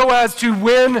so as to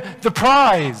win the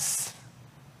prize.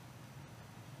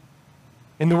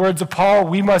 In the words of Paul,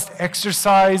 we must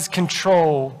exercise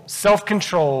control,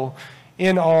 self-control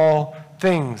in all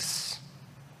things.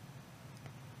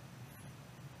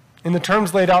 In the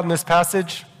terms laid out in this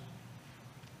passage,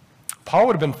 Paul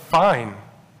would have been fine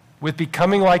with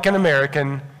becoming like an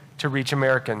American to reach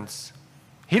Americans.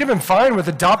 He'd have been fine with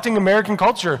adopting American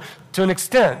culture to an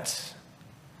extent.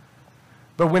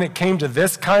 But when it came to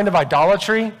this kind of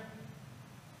idolatry,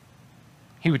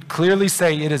 he would clearly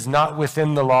say it is not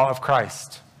within the law of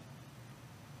Christ.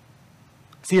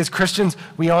 See, as Christians,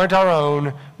 we aren't our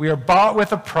own. We are bought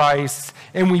with a price,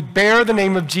 and we bear the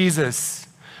name of Jesus.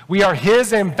 We are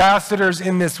his ambassadors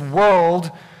in this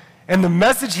world, and the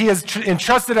message he has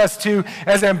entrusted us to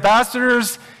as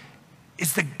ambassadors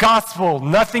is the gospel,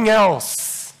 nothing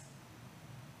else.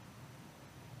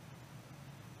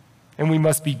 And we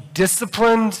must be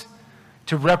disciplined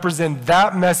to represent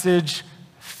that message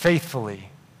faithfully.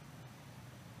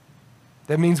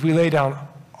 That means we lay down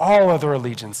all other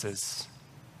allegiances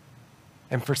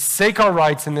and forsake our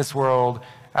rights in this world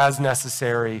as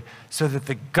necessary so that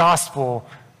the gospel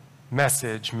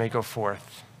message may go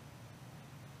forth.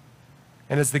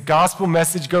 And as the gospel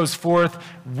message goes forth,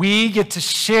 we get to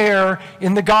share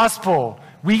in the gospel.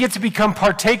 We get to become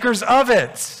partakers of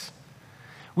it.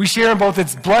 We share in both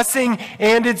its blessing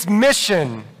and its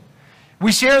mission.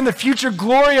 We share in the future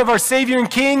glory of our Savior and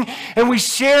King, and we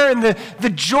share in the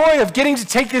joy of getting to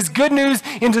take this good news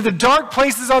into the dark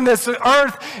places on this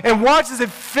earth and watch as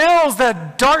it fills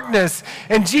that darkness,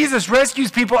 and Jesus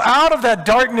rescues people out of that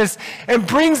darkness and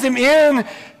brings them in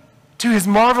to his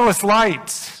marvelous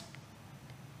light.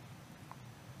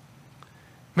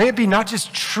 May it be not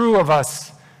just true of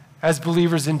us as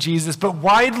believers in Jesus, but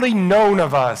widely known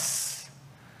of us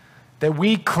that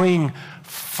we cling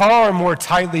far more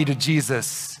tightly to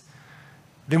Jesus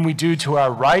than we do to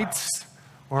our rights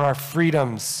or our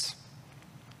freedoms.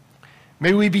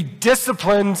 May we be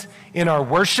disciplined in our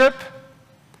worship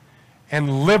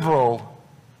and liberal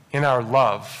in our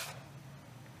love,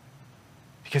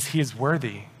 because he is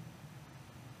worthy.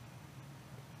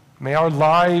 May our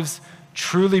lives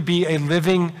truly be a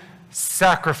living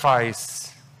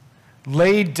sacrifice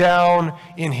laid down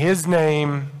in his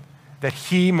name that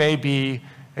he may be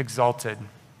exalted.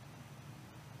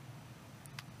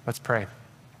 Let's pray.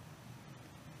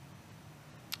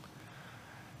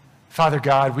 Father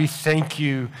God, we thank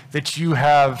you that you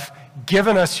have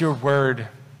given us your word.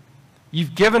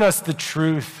 You've given us the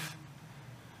truth.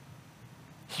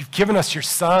 You've given us your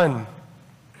Son.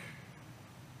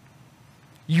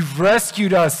 You've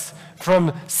rescued us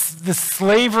from the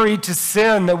slavery to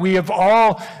sin that we are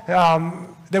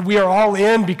all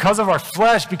in because of our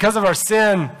flesh, because of our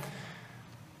sin.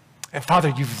 And Father,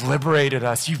 you've liberated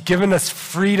us. You've given us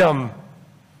freedom.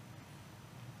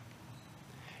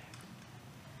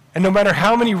 And no matter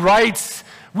how many rights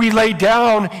we lay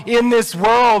down in this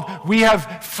world, we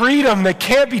have freedom that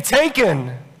can't be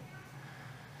taken.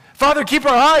 Father, keep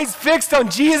our eyes fixed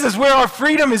on Jesus, where our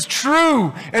freedom is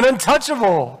true and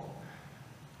untouchable.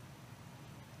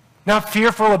 Not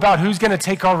fearful about who's going to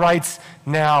take our rights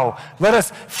now. Let us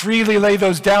freely lay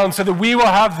those down so that we will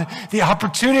have the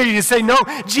opportunity to say, no,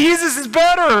 Jesus is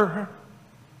better.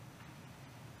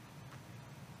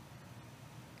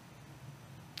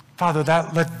 Father,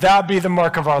 let that be the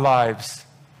mark of our lives.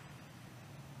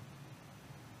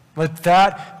 Let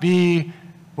that be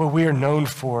what we are known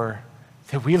for,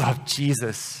 that we love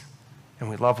Jesus and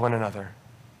we love one another.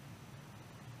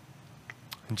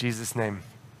 In Jesus' name,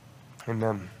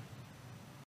 amen.